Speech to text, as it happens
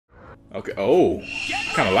Okay. Oh,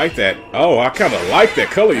 kind of like that. Oh, I kind of like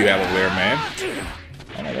that color you have over there, man.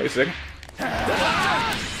 Hold on, wait a second.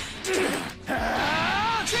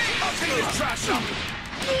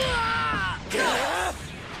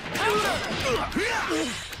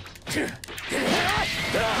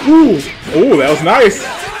 Ooh, ooh, that was nice.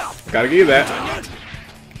 Gotta give you that.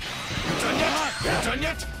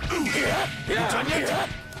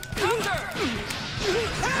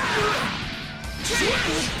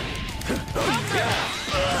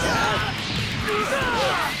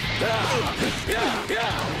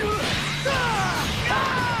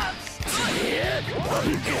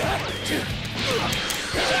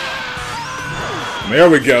 There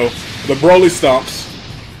we go. The Broly stomps.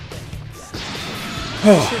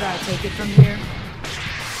 Should I take it from here?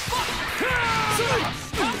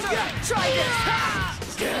 Try this.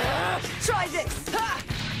 Try this.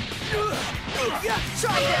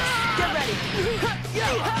 Try this. Get ready.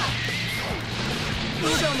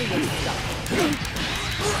 Show me what you got.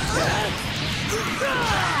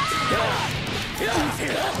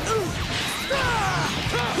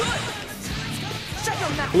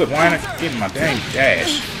 Look, why not getting my dang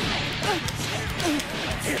dash?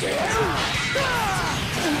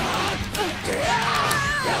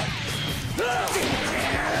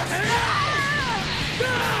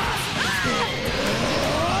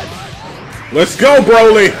 Let's go,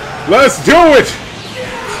 Broly! Let's do it!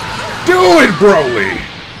 Do it, Broly!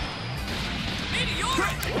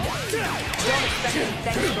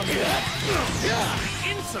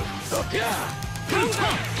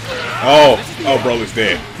 Oh, Broly's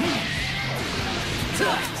dead.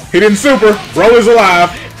 He didn't super. Broly's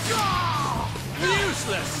alive.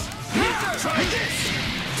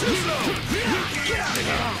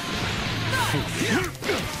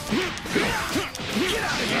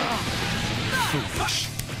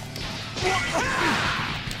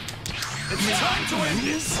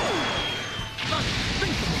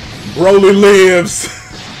 Broly lives.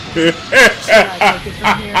 Should I take it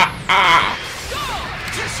from here?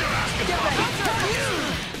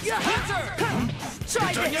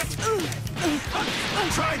 Try this.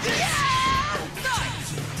 Try this.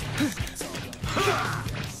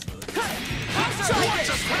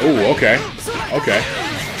 Oh, okay. Okay.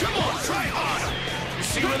 Come on, try harder. You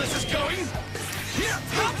see where this is going?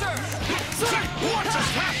 What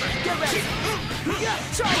just happened?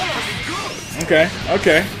 Okay,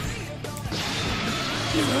 okay.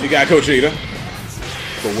 You got Coach Ida.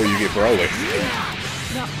 But where you get Broly?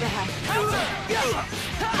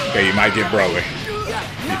 Okay, you might get Broly.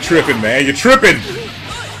 You're tripping, man. You're tripping!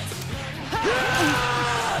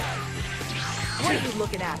 What are you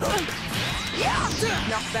looking at? Not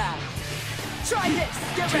bad. Try this.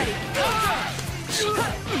 Get ready.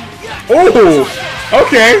 Oh!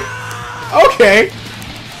 Okay! Okay!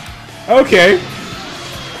 Okay!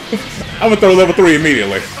 I'm gonna throw level 3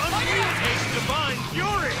 immediately.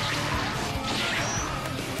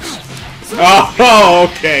 Oh,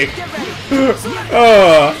 okay.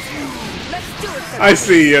 I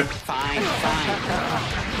see you.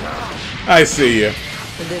 I see you.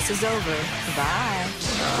 This is over. Bye.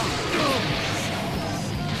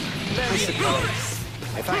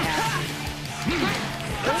 If I have.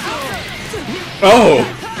 Oh.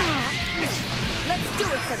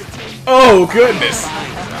 Oh, goodness.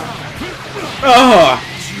 Oh.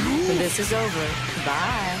 This is over.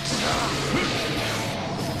 Bye.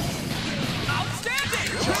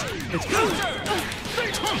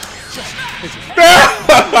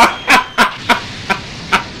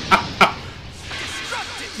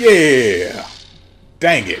 Yeah.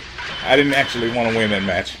 Dang it. I didn't actually want to win that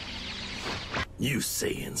match. You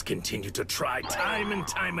Saiyans continue to try time and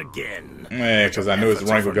time again. Yeah, because I knew his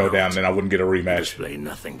rank would go down and then I wouldn't get a rematch. Display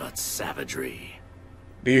nothing but savagery.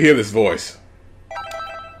 Do you hear this voice?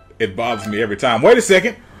 It bothers me every time. Wait a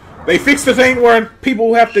second. They fixed the thing where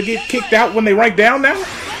people have to get kicked out when they rank down now?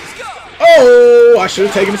 Oh, I should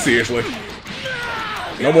have taken it seriously.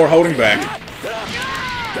 No more holding back.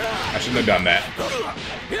 I shouldn't have done that.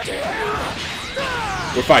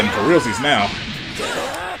 We're fighting for realsies now.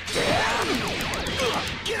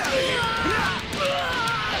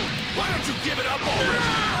 Why don't you give it up already?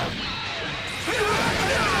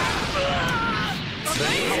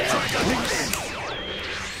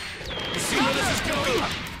 You see where this is going?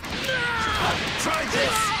 Try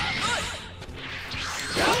this.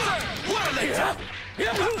 What are they doing?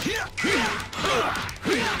 Get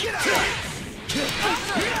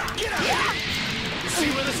out! You see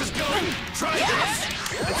where this is going? Try this.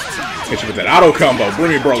 Hit you with that auto combo.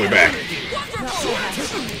 Bring me Broly back.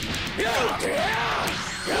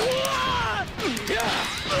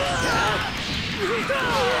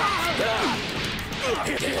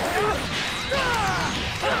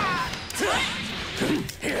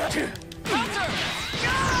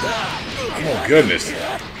 Oh goodness.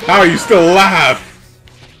 How are you still alive?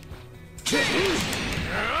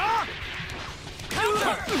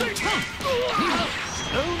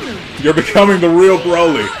 You're becoming the real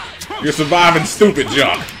Broly. You're surviving stupid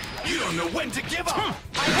junk. You don't know when to give up.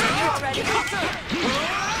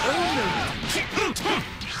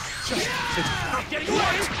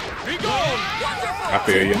 I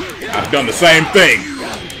feel you. I've done the same thing.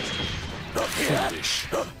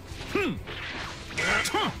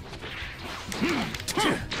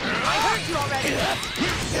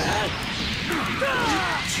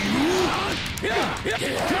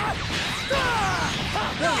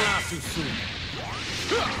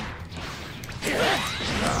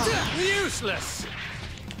 Useless.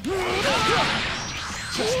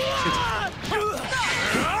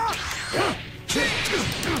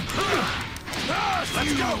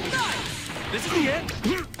 Let's go. This is the end.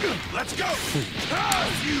 Let's go.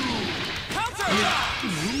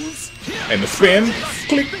 And the spin.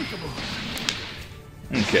 Click.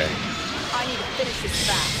 Okay. I need to finish this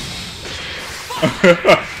fast.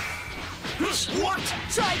 What?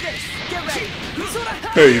 Try this. Get ready.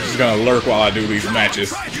 Hey, you're just gonna lurk while I do these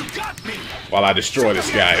matches. You got me. While I destroy this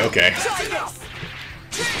guy. Okay. Try this.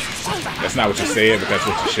 That's not what you said, but that's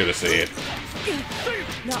what you should have said.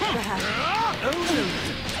 Not bad.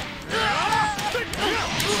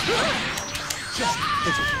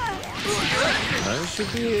 I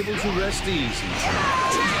should be able to rest easy.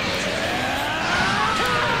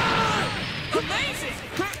 Amazing.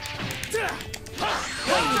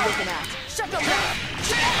 What are you looking at? Shut the mouth.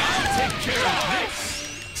 Take care of this.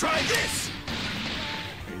 Try this.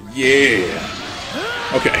 Yeah.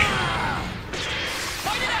 Okay.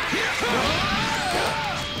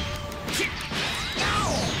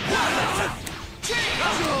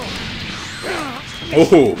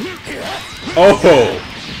 Oh. Oh.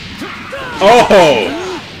 Oh.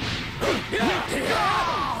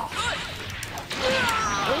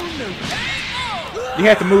 You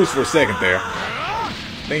had to move for a second there.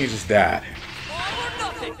 Then you just died.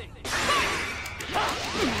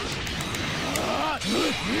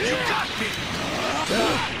 You got me.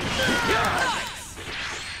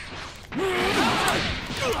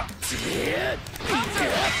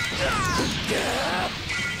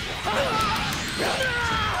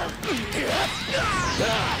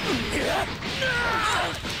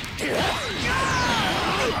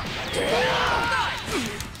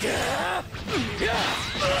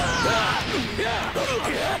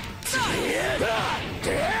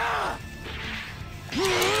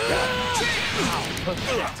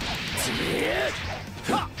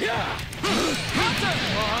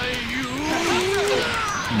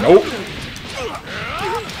 Nope.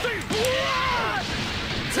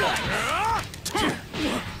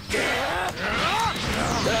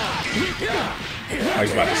 Oh,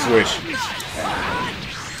 he's about to switch.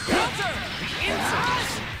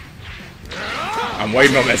 I'm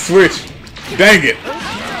waiting on that switch. Dang it.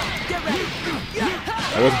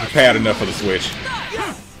 I wasn't prepared enough for the switch.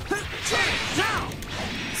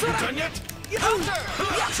 Done yet?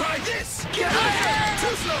 Try this.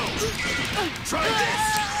 Too slow. Try this.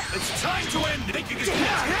 It's time to end. Think you can get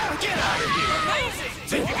out of here.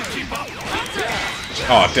 Think you can keep up?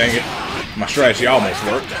 Oh, dang it. My strategy almost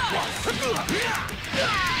worked. You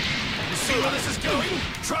see where this is going?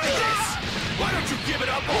 Try this. Why don't you give it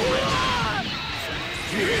up already?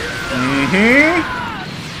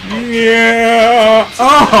 Yeah.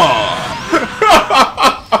 Oh.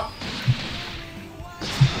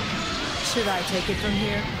 Should I take it from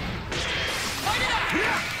here?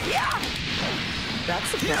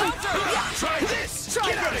 That's a problem. Try this.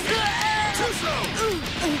 Get out of here. Too slow.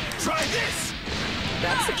 Try this.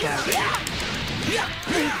 That's a carry.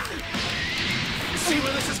 You see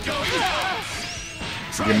where this is going?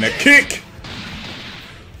 Give him that kick.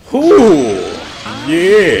 Ooh.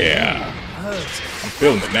 Yeah. I'm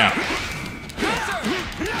feeling it now.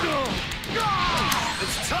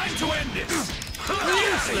 It's time to end this.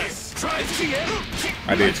 Useless. Try this.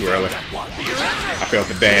 I did too early. I felt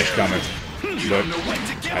the dash coming, but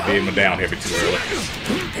I did my down heavy too early.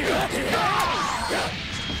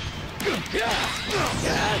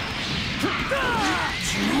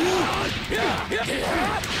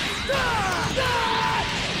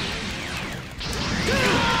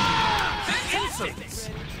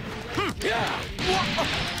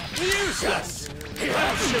 Useless.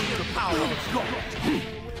 I'll show you the power of God.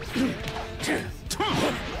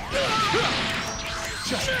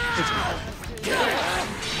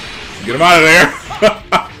 Get him out of there.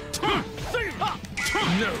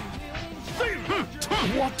 No.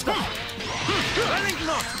 What the? I think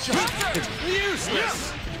not. Just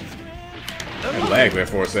useless. I lagged there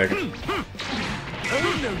for a second.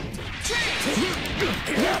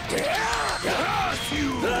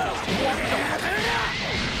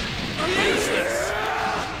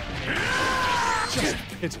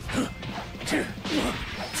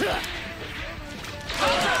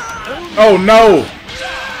 Oh no!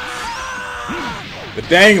 The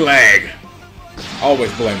dang lag.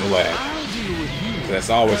 Always blame the lag. That's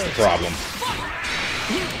always the problem.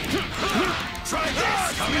 Try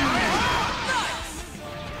this.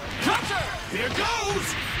 Here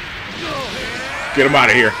goes. Get him out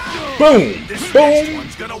of here. Boom! This Boom!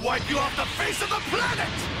 one's gonna wipe you off the face of the planet.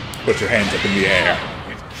 Put your hands up in the air.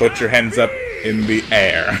 Put your hands up in the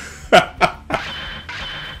air.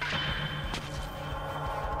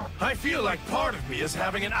 I feel like part of me is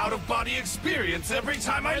having an out-of-body experience every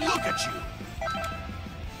time I look at you.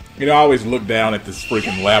 You know, I always look down at this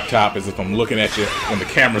freaking laptop as if I'm looking at you when the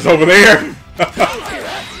camera's over there.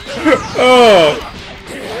 Oh.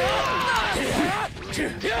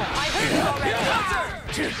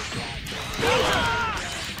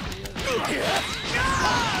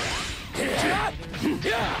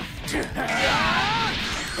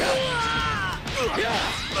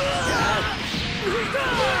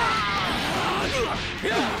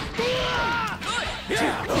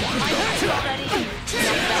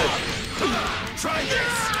 Try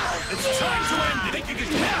this! It's time to end it! Think you can...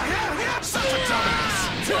 Such a dumbass!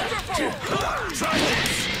 Try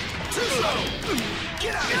this! Too slow!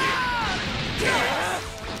 Get out of here!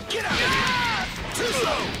 Get out of here! Too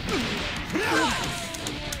slow!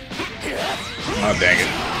 Oh, dang it.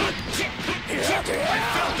 I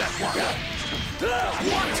felt that one!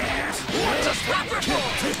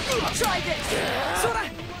 Try this.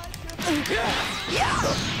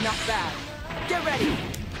 Not bad. Get ready.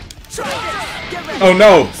 Try this. Get ready. Oh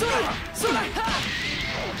no!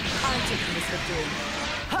 I'm taking this victory.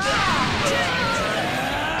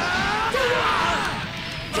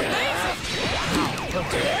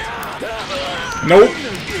 Nope.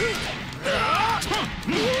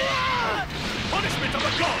 Punishment of the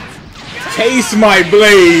gods! Taste my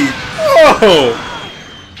blade! Oh!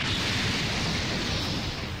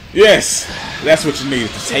 Yes, that's what you need,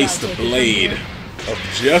 to taste the blade of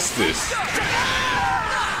justice. Are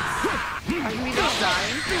you even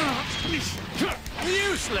trying?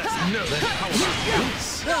 Useless! No,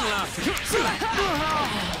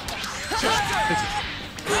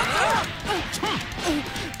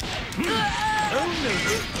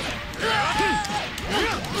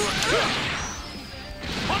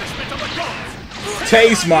 punishment of the gods!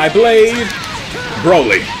 Taste my blade!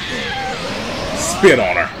 BROLY. Spit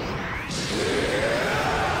on her.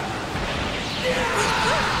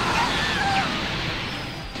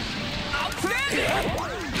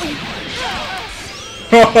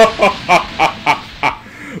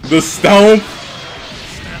 The stomp.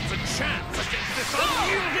 Stands a chance against this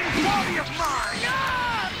unyielding body of mine!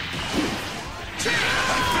 I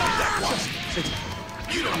felt that one!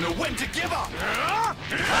 You don't know when to give up! I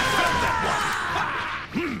felt that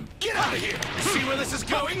one! Get out of here! You see where this is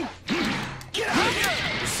going? Get out of here!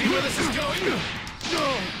 You see where this is going?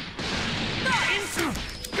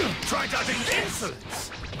 Try dodging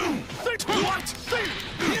insolence! What?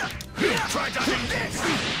 Try dodging this!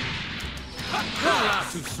 Not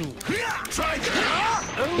too soon. Try this!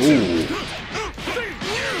 Ooh.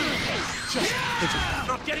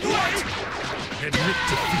 Not getting away! Admit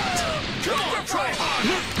defeat. Come on, try hard!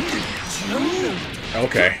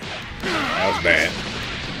 Okay. That was bad.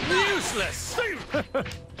 Useless!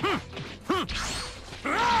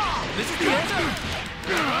 This is the answer!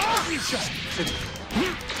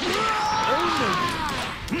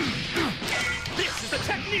 This is the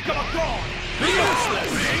technique of a god!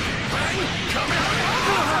 Useless! Come out!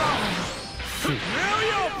 Know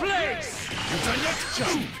your place! You done yet?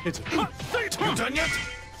 You done yet?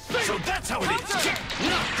 So that's how it is!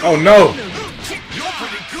 Oh no! You're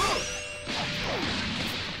pretty good!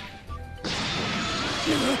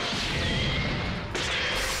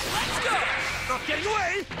 Let's go! Not getting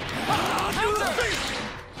away!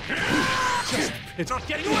 Not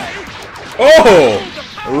getting away! Oh!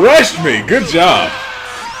 Rushed me! Good job!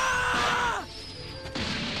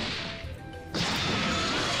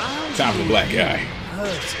 Time for the black guy.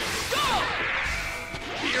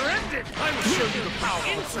 You're ended! I will show you the power of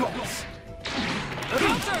insolence!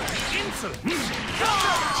 Insolence!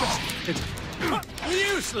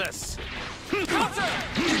 Useless!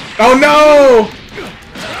 Oh no!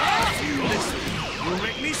 You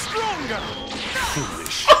make me stronger!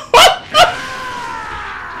 Foolish!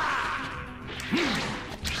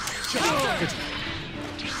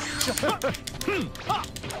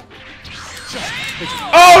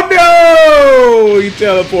 Oh no! He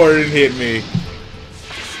teleported and hit me.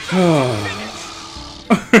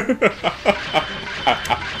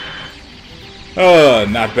 Oh,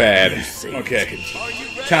 not bad. Okay,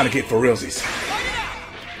 time to get for realsies.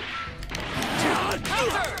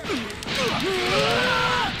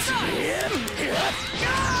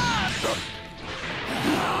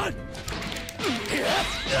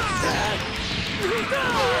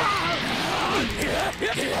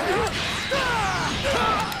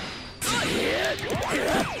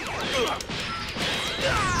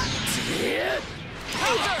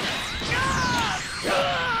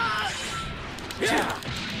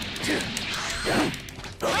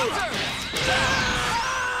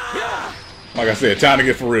 Like I said, time to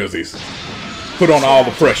get for realsies. Put on all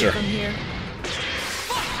the pressure. From here.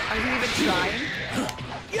 Are you even trying?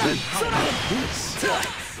 Here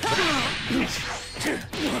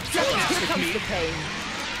comes the pain.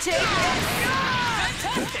 Take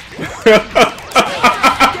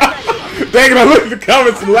Dang it, I look at the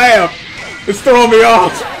comments and laugh. It's throwing me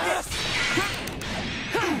off.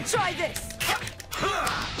 Try this.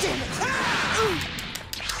 Damn it.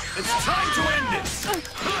 It's time to end this.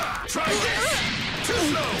 Try this. Too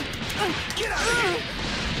slow. Get out of here.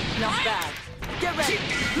 Not bad. Get ready.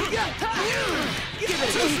 Give it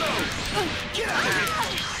Too slow. Get out of here.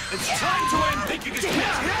 It's time to end. Think you can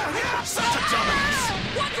catch me? Such a dominance.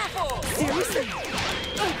 Wonderful. Seriously?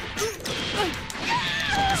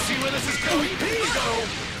 See where this is going? Here you go.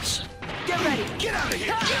 Get ready. Get out of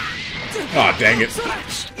here. Aw, dang it. Try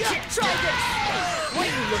this. What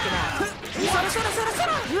are you looking at? Here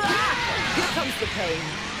comes the pain.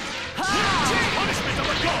 Punishment of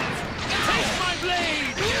the gods. Take my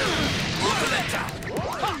blade. Let out.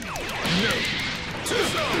 No. Too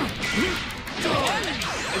slow.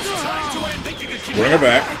 It's time to end. Think you can keep Bring her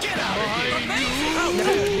back. Get out of here.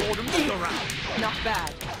 Look around. Not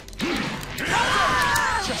bad.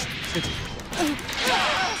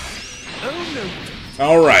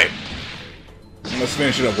 Alright. Let's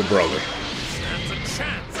finish it up with BROLY. Stands a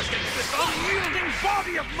chance against this unyielding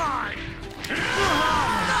body of mine.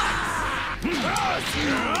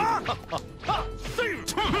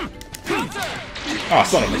 Oh,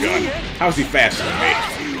 son of a gun. How is he faster than me?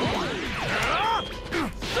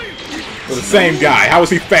 We're the same guy. How is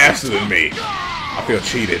he faster than me? I feel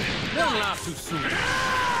cheated. Don't laugh too soon.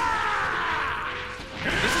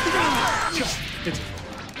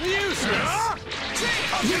 Useless.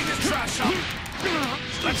 I'll take this trash up.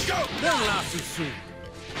 Let's go. Don't laugh too soon.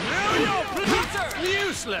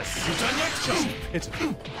 Useless. You done yet?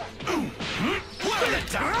 What a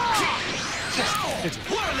letdown.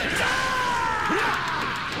 What a letdown.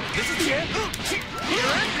 This is the end.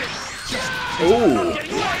 You're ended. Ooh.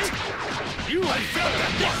 You ain't felt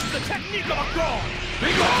that. This is the technique of a god.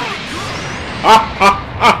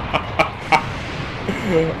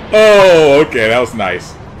 Oh, okay, that was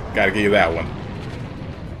nice. Gotta give you that one.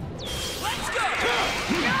 Let's go.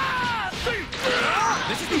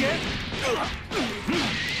 This is the end.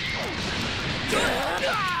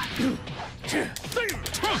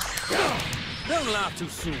 Don't laugh too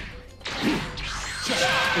soon.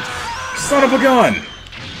 Son of a gun!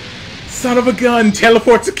 Son of a gun!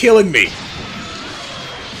 Teleports are killing me!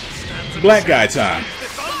 Black guy time.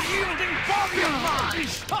 This unyielding body of mine.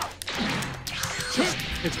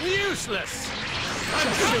 It's useless.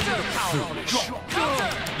 I'm showing you the power of it.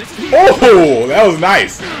 This is the Oh, that was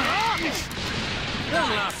nice.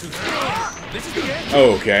 Don't laugh too soon. This is the end.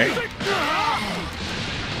 Okay.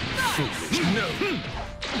 No.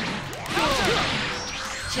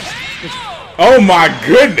 Oh my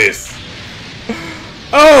goodness!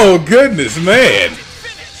 Oh goodness, man!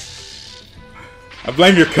 I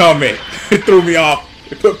blame your comment. It threw me off.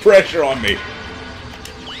 It put pressure on me.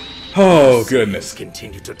 Oh goodness.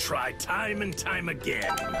 Continue to try time and time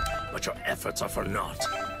again, but your efforts are for naught.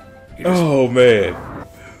 Oh man. All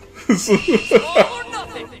or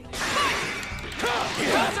nothing.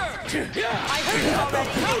 I heard it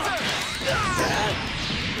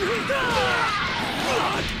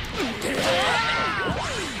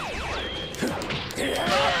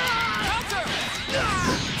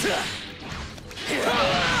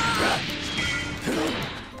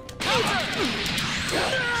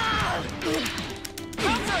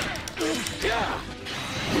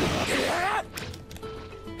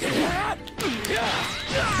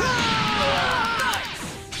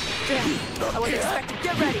I wasn't expecting.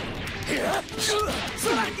 Get ready.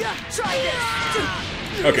 Try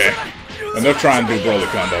this. Okay. Enough trying to do BROLY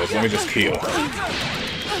combos. Let me just heal.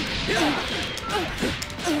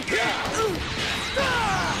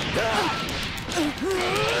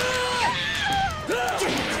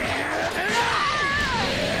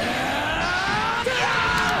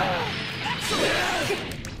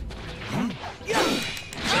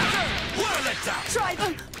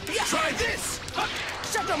 Try this!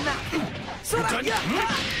 Shut them now! Done yet?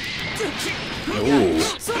 Ooh.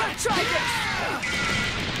 Try this!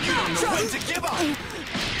 You don't know when to give up! You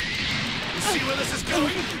see where this is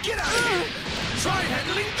going? Get out of here! Try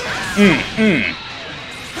handling this!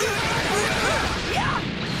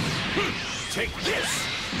 Take this!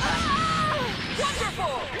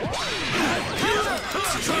 Wonderful!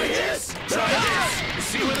 Try this! Try this! You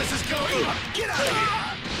see where this is going? Get out of here!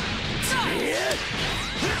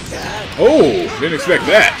 Oh, didn't expect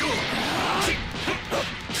that.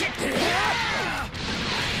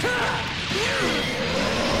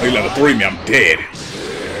 Oh, you level 3 me, I'm dead.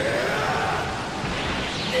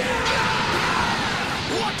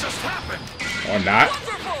 What just happened? Or not.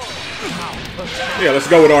 Yeah, let's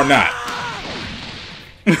go with or not.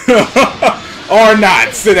 Or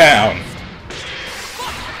not, sit down.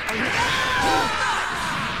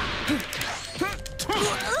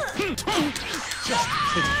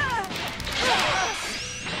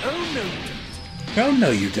 Oh, no,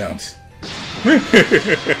 you don't.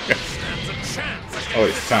 Oh,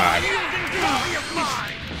 it's time.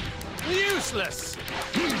 Useless.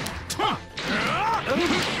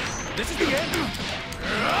 This is the end.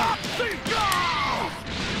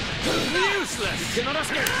 Useless. You cannot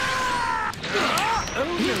escape.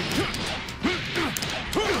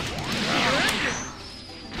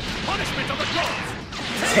 Punishment of the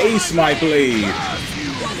gods. Taste my blade.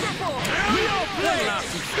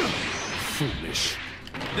 Foolish.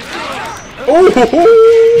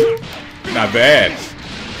 Oh, not bad. This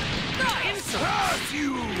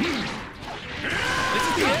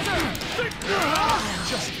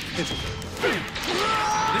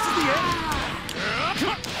is the end.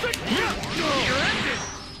 You're ended.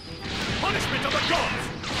 Punishment of the gods.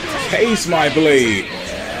 Taste my blade.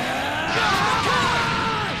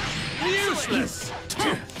 Useless.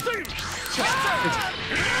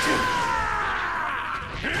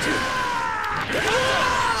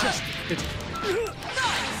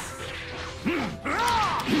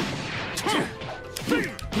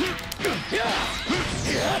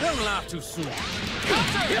 Don't laugh too soon.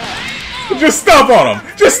 Just stomp on him.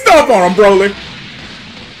 Just stomp on him, Broly.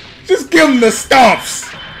 Just give him the stomps.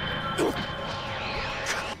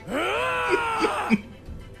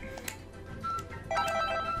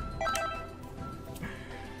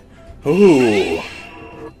 Ooh.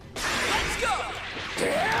 Let's go!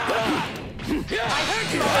 I heard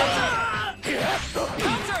you, Counter!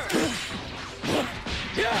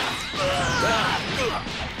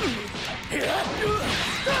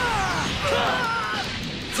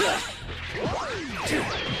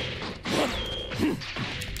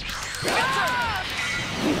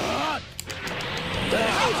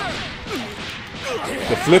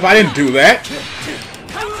 The flip, I didn't do that.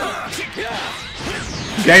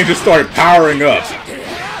 Game just started powering up.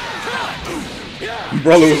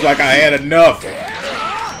 Broly was like, I had enough.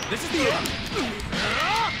 This is the end.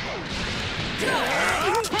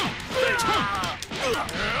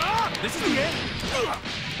 This is the end.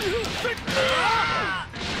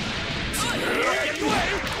 Get away!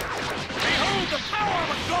 Behold the power of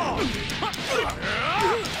a god!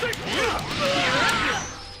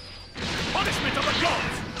 Punishment of the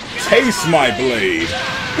gods! Taste my blade.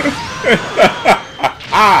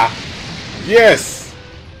 Ah, yes.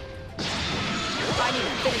 I need to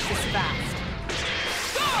finish this fast.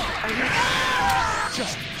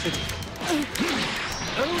 Just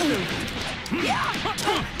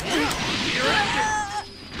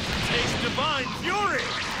taste divine fury!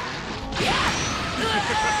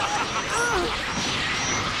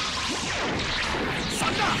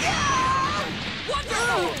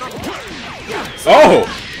 Oh,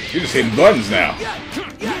 you're just hitting buttons now.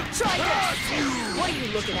 Try this! What are you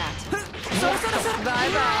looking at?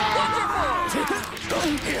 Bye-bye!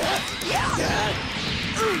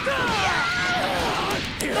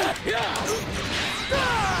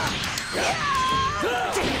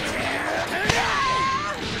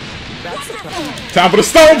 Time for the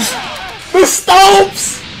stomps. The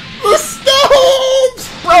stomps. The stomps.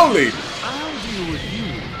 Broly. I'll deal with you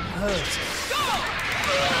first.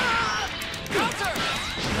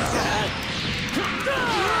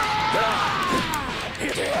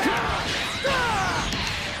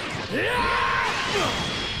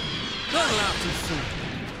 Don't laugh too soon.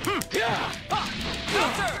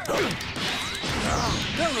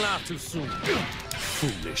 Don't laugh too soon.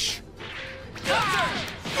 Foolish.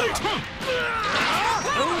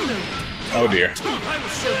 Oh dear. I will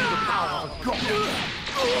show you the power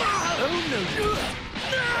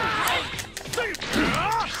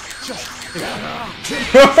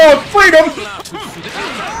Freedom!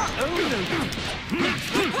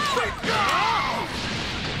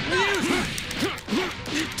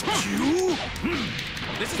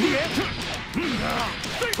 This is the end.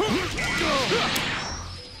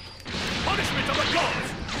 Punishment of the gods.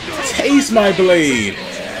 Taste my blade!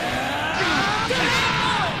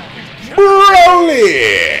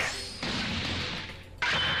 BROLY!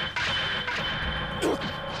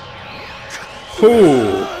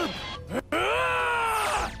 Ooh.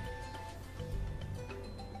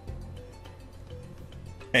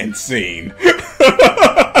 And scene.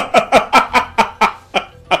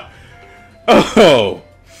 Oh.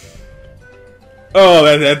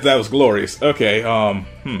 Oh, that was glorious. Okay,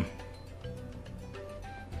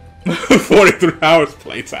 43 hours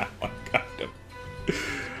playtime. Oh, God.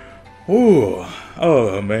 Ooh.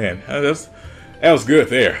 Oh man. That was good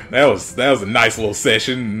there. That was a nice little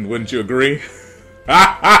session, wouldn't you agree?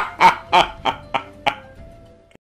 Ha ha!